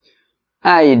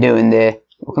How you doing there?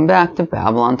 Welcome back to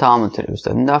Babylon Talmud. Today we're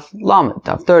studying Daf Lamed,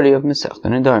 Daf 30 of Masechta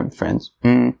Nedarim, friends.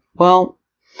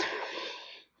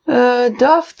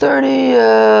 Daf 30,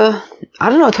 I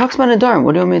don't know, it talks about Nedarim.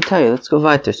 What do you want me to tell you? Let's go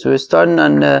weiter. So we're starting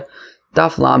on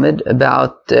Daf Lamed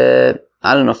about, 5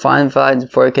 lines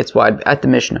before it gets wide, at the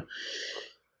Mishnah.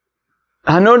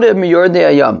 Hanoda Miyor de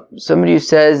Ayam. Somebody who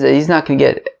says that he's not going to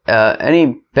get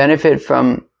any benefit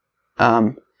from,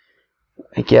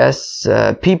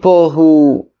 people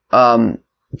who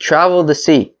travel the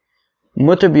sea.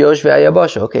 Mutter b'yosh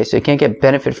ve'ayabasha. Okay, so he can't get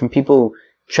benefit from people who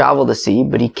travel the sea,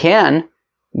 but he can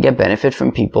get benefit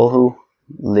from people who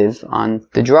live on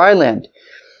the dry land.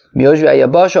 B'yosh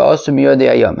ve'ayabasha also miyor de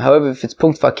ayam. However, if it's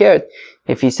punkt fakert,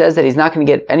 if he says that he's not going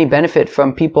to get any benefit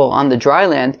from people on the dry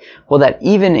land, well, that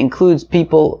even includes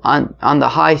people on the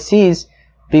high seas,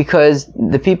 because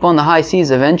the people on the high seas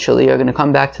eventually are going to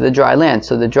come back to the dry land.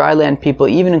 So the dry land people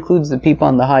even includes the people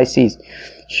on the high seas.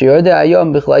 Because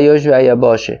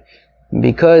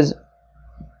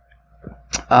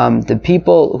the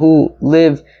people who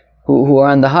live, who are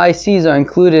on the high seas are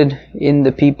included in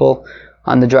the people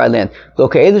on the dry land.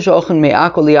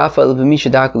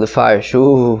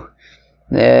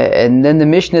 And then the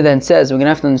Mishnah then says, we're going to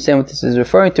have to understand what this is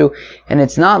referring to, and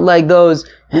it's not like those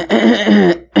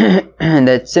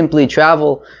that simply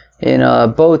travel in a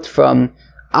boat from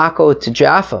Akko to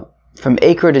Jaffa, from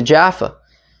Acre to Jaffa.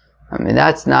 I mean,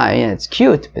 that's not, it's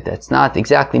cute, but that's not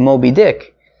exactly Moby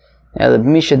Dick. We're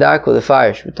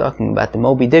talking about the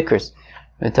Moby Dickers.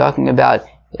 We're talking about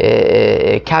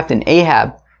Captain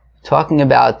Ahab. We're talking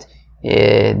about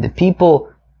the people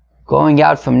going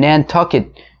out from Nantucket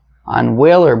on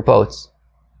whaler boats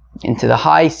into the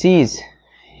high seas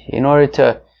in order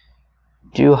to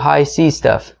do high sea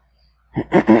stuff.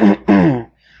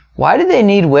 Why do they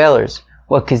need whalers?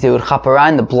 What, because they would hop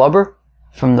around the blubber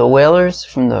from the whalers,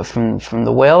 from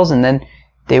the whales, and then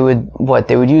they would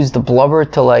use the blubber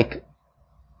to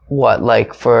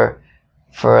for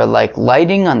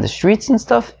lighting on the streets and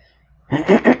stuff?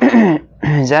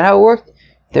 Is that how it worked?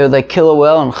 They would kill a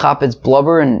whale and hop its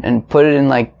blubber and put it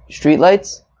in street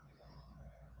lights?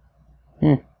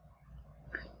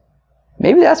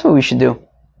 Maybe that's what we should do.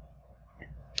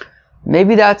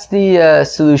 Maybe that's the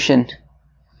solution.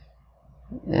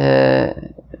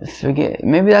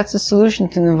 Maybe that's the solution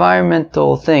to the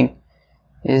environmental thing,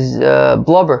 is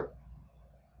blubber.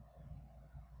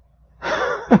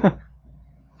 I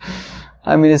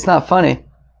mean, it's not funny.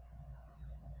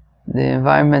 The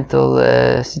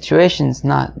environmental situation's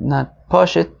not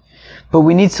poshut, but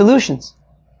we need solutions.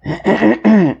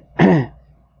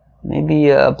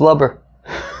 Maybe blubber.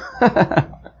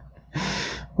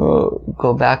 We'll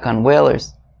go back on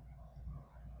whalers,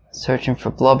 searching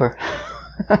for blubber.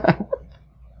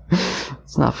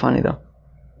 It's not funny though.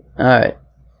 Alright.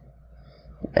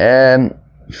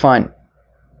 Fine.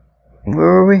 Where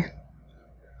were we?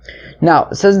 Now,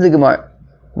 it says in the Gemara,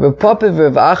 Repopiv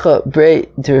Revacha Bre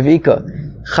Tervika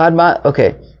Chadma.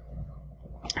 Okay.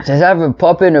 It says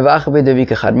Repopiv Revacha Bre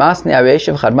Tervika Chadmasni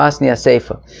Areshav Chadmasni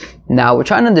Aseifa. Now, we're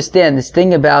trying to understand this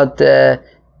thing about,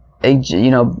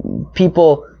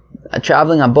 people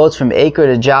traveling on boats from Acre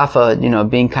to Jaffa,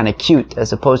 being kind of cute,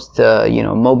 as opposed to,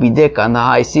 Moby Dick on the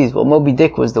high seas. Well, Moby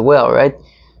Dick was the whale, right?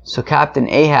 So Captain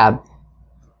Ahab,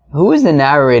 who was the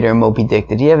narrator of Moby Dick?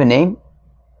 Did he have a name?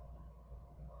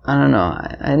 I don't know.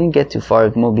 I didn't get too far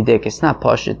with Moby Dick. It's not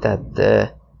poshut.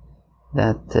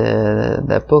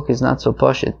 That book is not so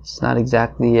poshut. It's not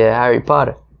exactly Harry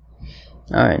Potter.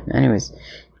 Alright, anyways.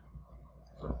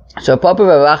 So, Papa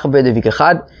Vavacha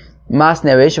B'Devikachad,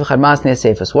 Masne Reshav Chad Masne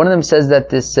Seifas. One of them says that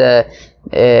this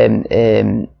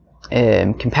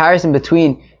comparison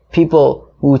between people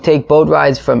who take boat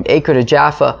rides from Acre to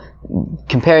Jaffa,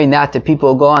 comparing that to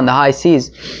people who go on the high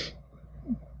seas.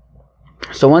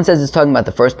 So one says it's talking about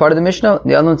the first part of the Mishnah,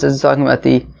 the other one says it's talking about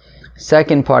the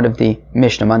second part of the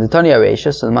Mishnah. Mandatani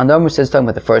Aresha. So the Mandamur says it's talking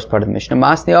about the first part of the Mishnah.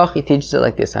 Masni Achi teaches it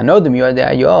like this. I know the Miyor de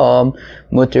Ayom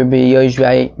Mutter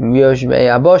b'yoshvei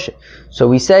aboshe. So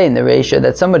we say in the Resha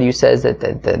that somebody who says that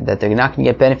they're not going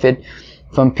to get benefit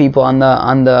from people on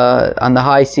the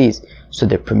high seas, so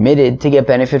they're permitted to get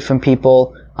benefit from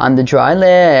people on the dry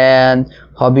land.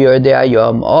 Habiyor de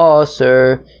Ayom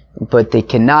Osir, but they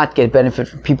cannot get benefit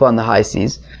from people on the high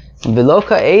seas.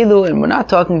 Viloka Elu, and we're not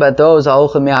talking about those Now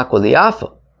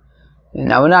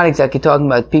we're not exactly talking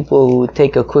about people who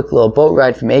take a quick little boat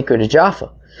ride from Acre to Jaffa.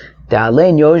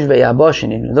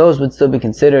 Those would still be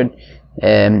considered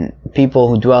people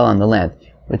who dwell on the land.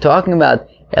 We're talking about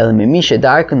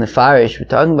we're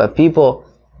talking about people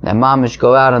that mamish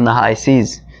go out on the high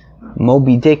seas.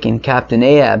 Moby Dick and Captain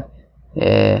Ahab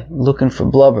looking for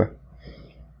blubber.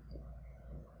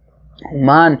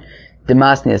 Man, the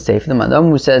Masni is safe. The Madam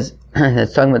who says,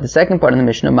 that's talking about the second part of the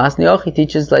Mishnah, Masni Ochi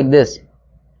teaches like this.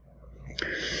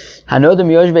 Hanodam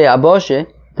Yoshvei Aboshe,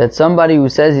 that somebody who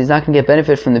says he's not going to get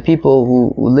benefit from the people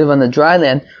who live on the dry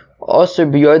land,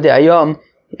 Osir B'Yorde Ayom,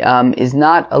 is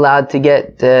not allowed to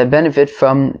get benefit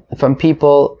from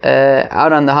people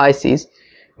out on the high seas.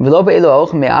 And we're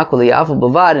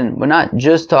not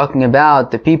just talking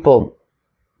about the people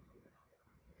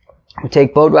who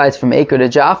take boat rides from Acre to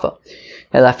Jaffa.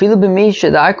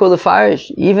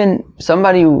 Even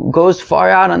somebody who goes far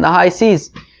out on the high seas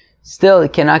still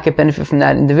cannot get benefit from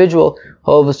that individual.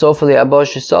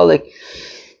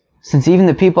 Since even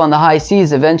the people on the high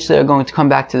seas eventually are going to come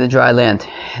back to the dry land,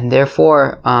 and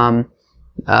therefore,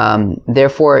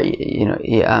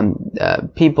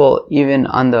 people even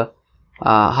on the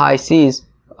high seas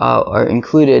are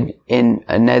included in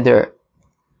a nether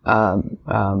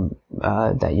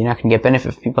that you're not going to get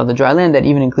benefit from people on the dry land. That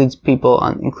even includes people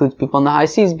on the high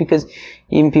seas, because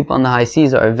even people on the high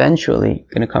seas are eventually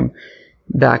going to come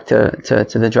back to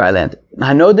the dry land.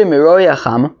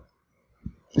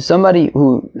 Somebody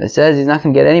who says he's not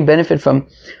going to get any benefit from,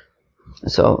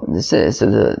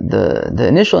 the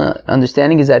initial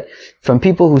understanding is that from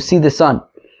people who see the sun.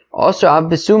 Also,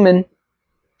 Abbesumin,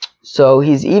 so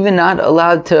he's even not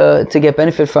allowed to get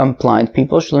benefit from blind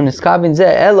people.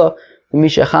 That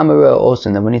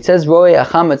when it says roe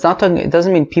achama, it's not talking. It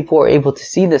doesn't mean people who are able to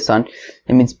see the sun.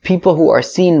 It means people who are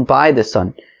seen by the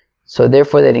sun. So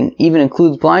therefore, that even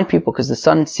includes blind people, because the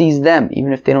sun sees them,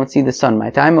 even if they don't see the sun.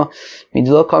 Because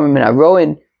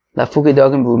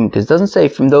it doesn't say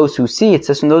from those who see, it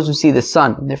says from those who see the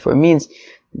sun. Therefore, it means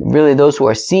really those who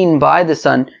are seen by the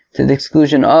sun, to the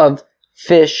exclusion of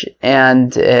fish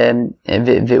and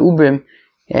ve'ubarim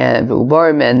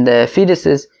and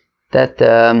fetuses. That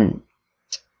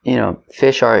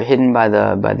fish are hidden by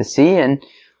the sea, and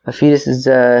a fetus is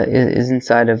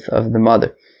inside of the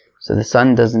mother. So the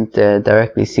sun doesn't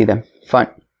directly see them. Fine.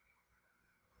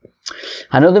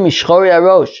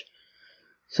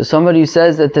 So somebody who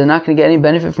says that they're not going to get any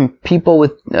benefit from people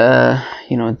with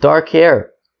dark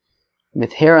hair,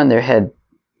 with hair on their head.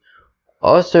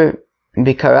 Also, it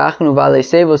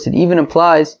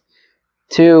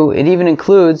even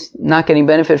includes not getting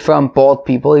benefit from bald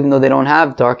people, even though they don't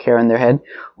have dark hair on their head.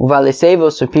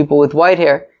 So people with white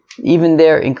hair, even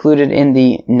they're included in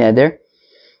the nether.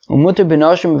 But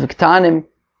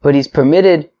he's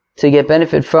permitted to get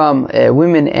benefit from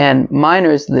women and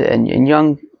minors and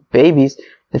young babies,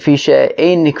 because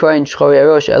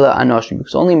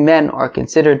only men are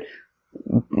considered.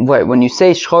 When you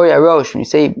say shchori arosh, when you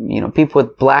say people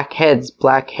with black heads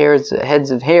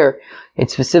of hair,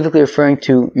 it's specifically referring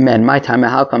to men. My time,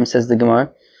 how come, says the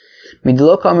Gemara? It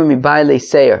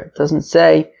doesn't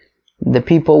say the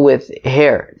people with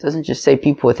hair. It doesn't just say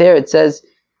people with hair. It says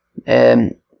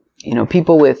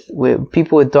people with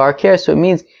dark hair. So it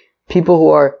means people who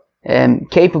are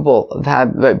capable of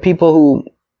people who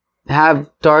have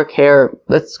dark hair.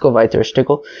 Let's go weiter a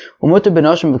shtickle.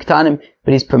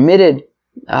 But he's permitted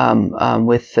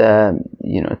to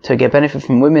get benefit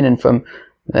from women and from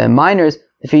minors,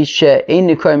 because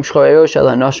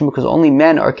only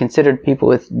men are considered people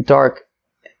with dark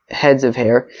heads of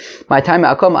hair.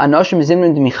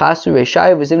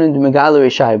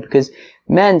 Because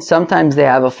men, sometimes they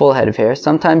have a full head of hair,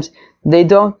 sometimes they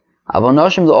don't.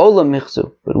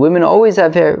 But women always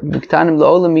have hair, and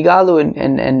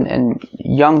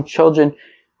young children,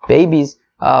 babies,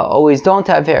 always don't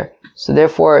have hair. So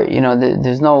therefore,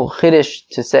 there's no chiddush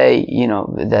to say,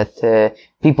 that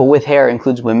people with hair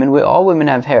includes women. All women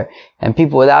have hair, and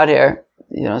people without hair,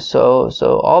 so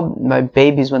all my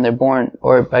babies when they're born,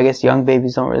 or I guess young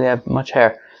babies, don't really have much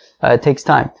hair. It takes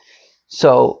time.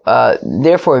 So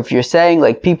therefore, if you're saying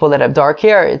like people that have dark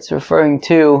hair, it's referring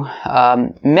to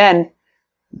men,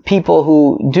 people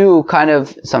who do kind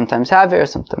of sometimes have hair,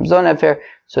 sometimes don't have hair.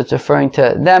 So it's referring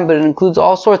to them, but it includes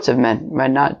all sorts of men,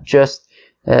 right? Not just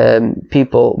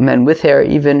men with hair,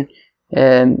 even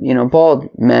bald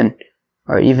men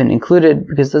are even included,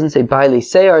 because it doesn't say bailei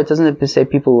seyar, it doesn't say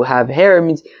people who have hair. It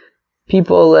means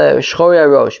people shchori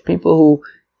arosh, people who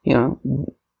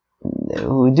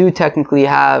do technically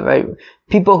have, right?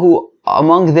 People who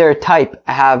among their type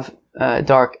have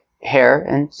dark hair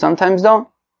and sometimes don't,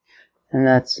 and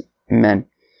that's men.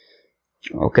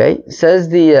 Okay, says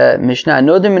the Mishnah,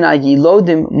 Nodim and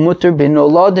Yilodim mutter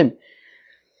binoladim.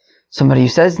 Somebody who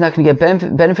says he's not going to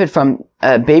get benefit from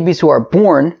babies who are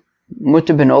born,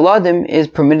 mutter binoladim, is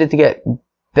permitted to get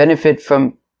benefit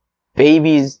from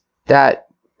babies that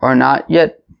are not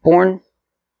yet born.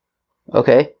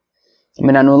 Okay,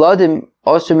 minanuladim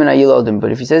also minayilodim.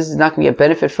 But if he says he's not going to get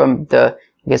benefit from the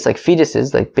I guess like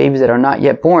fetuses, like babies that are not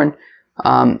yet born.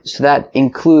 So that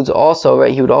includes also,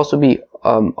 right, he would also be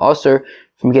also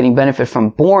from getting benefit from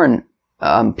born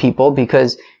people,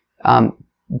 because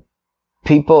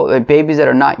babies that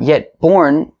are not yet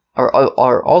born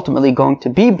are ultimately going to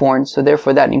be born, so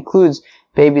therefore that includes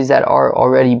babies that are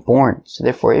already born. So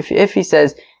therefore, if he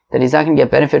says that he's not going to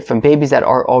get benefit from babies that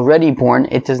are already born,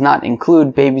 it does not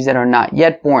include babies that are not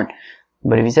yet born.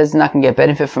 But if he says he's not going to get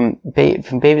benefit from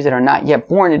babies that are not yet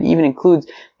born, it even includes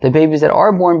the babies that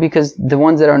are born, because the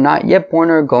ones that are not yet born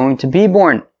are going to be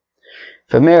born.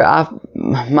 Rav Meir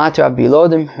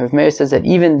says that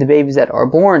even the babies that are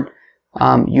born,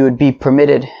 you would be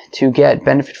permitted to get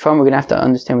benefit from. We're going to have to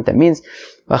understand what that means.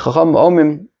 The Chacham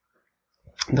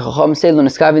say the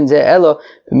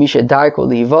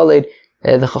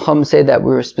Chacham say that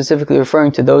we're specifically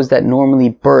referring to those that normally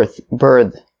birth.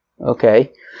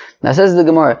 Okay. Now says the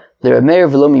Gemara, the Rav Meir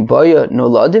v'lo miboya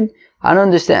noladim. I don't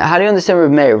understand. How do you understand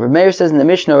Rav Meir? Rav Meir says in the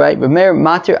Mishnah, right? Rav Meir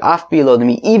matir af bilodim.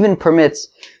 He even permits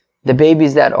the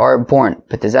babies that are born.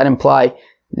 But does that imply,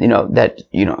 that,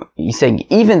 he's saying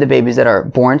even the babies that are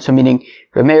born? So meaning,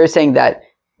 Rav Meir is saying that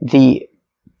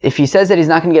if he says that he's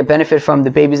not going to get benefit from the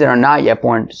babies that are not yet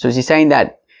born, so is he saying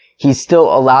that he's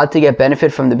still allowed to get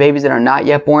benefit from the babies that are not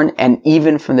yet born, and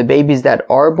even from the babies that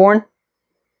are born?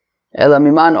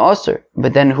 Elamiman osir.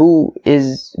 But then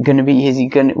who's he going to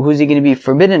be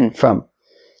forbidden from?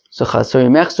 So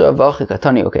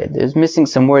okay, there's missing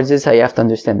some words. This is how you have to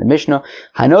understand the Mishnah.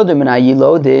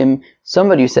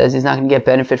 Somebody who says he's not going to get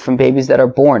benefit from babies that are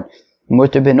born,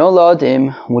 would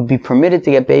be permitted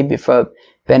to get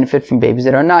benefit from babies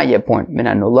that are not yet born.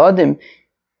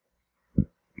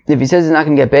 If he says he's not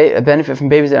going to get a benefit from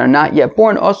babies that are not yet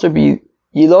born, also be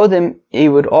yilodim, he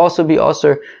would also be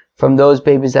also from those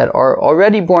babies that are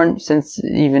already born, since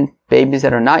even babies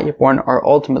that are not yet born are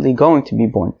ultimately going to be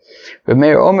born. Rav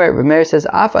Meir says,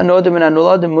 Af anodim and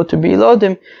anoladim mutar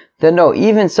biyilodim. Then no,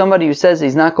 even somebody who says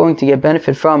he's not going to get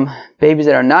benefit from babies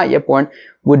that are not yet born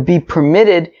would be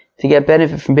permitted to get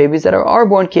benefit from babies that are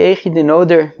born, from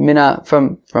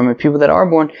people that are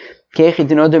born,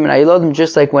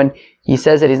 just like when he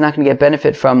says that he's not going to get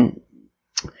benefit from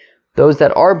those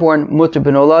that are born, mutar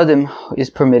binoladim is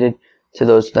permitted to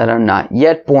those that are not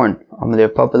yet born.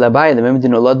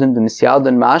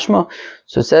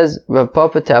 So it says Rav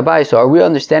Papa to Abai. So are we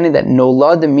understanding that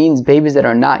noladim means babies that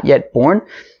are not yet born?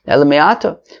 But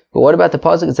what about the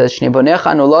pasuk? It says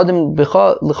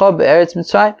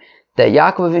that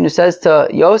Yaakov Avinu says to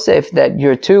Yosef that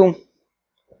your two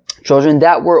children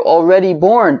that were already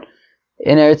born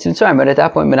in Eretz Mitzrayim, but at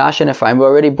that point Menashe and Ephraim were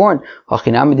already born. When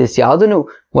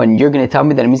you're going to tell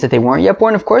me that it means that they weren't yet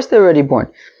born, of course they're already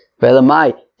born. So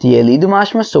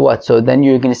what? So then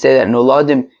you're going to say that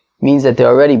noladim means that they're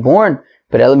already born.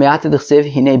 But that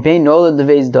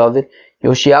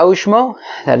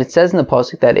it says in the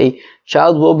pasuk that a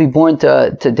child will be born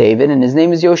to David, and his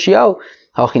name is Yoshiyahu.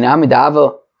 Are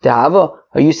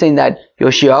you saying that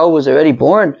Yoshiyahu was already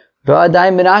born? But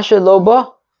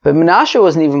Menashe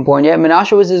wasn't even born yet.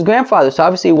 Menashe was his grandfather, so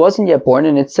obviously he wasn't yet born,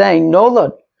 and it's saying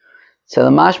nolad.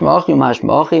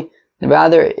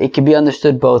 Rather, it can be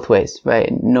understood both ways,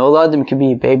 right? Noladim could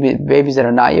be babies that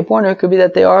are not yet born, or it could be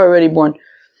that they are already born.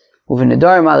 By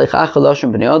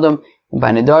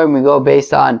Nedarim, we go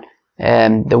based on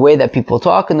the way that people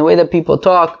talk, and the way that people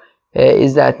talk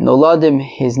is that noladim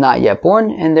is not yet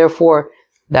born, and therefore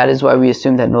that is why we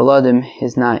assume that noladim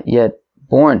is not yet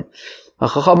born.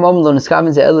 Chacham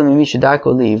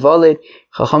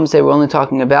say we're only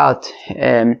talking about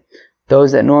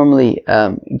those that normally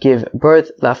give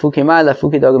birth, to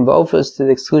the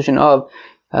exclusion of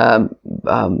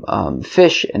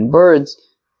fish and birds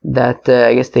that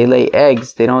I guess they lay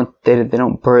eggs. They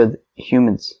don't birth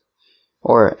humans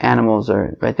or animals,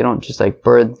 or right. They don't just like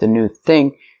birth the new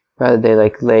thing. Rather, they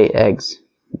like lay eggs.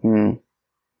 All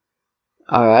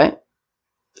right,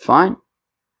 fine.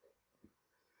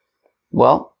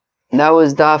 Well, that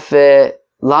was Daf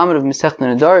Lamed of Masechta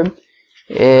Nedarim.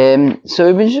 So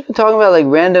we've been just talking about like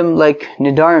random like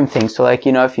Nedarim things. So like,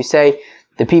 if you say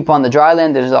the people on the dry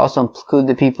land, there's also include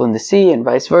the people in the sea, and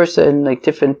vice versa, and like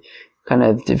different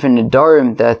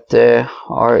Nedarim that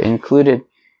are included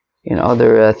in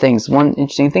other things. One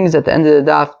interesting thing is at the end of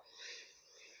the daf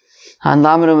on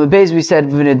Lamed Amud Beis we said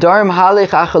Nedarim halich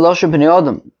achalosha b'nei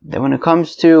adam, that when it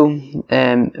comes to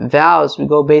vows, we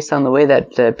go based on the way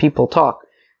that people talk,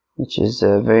 which is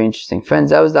very interesting.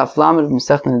 Friends, that was Daf Lamed of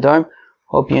Masechta Nedarim.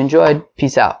 Hope you enjoyed.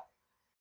 Peace out.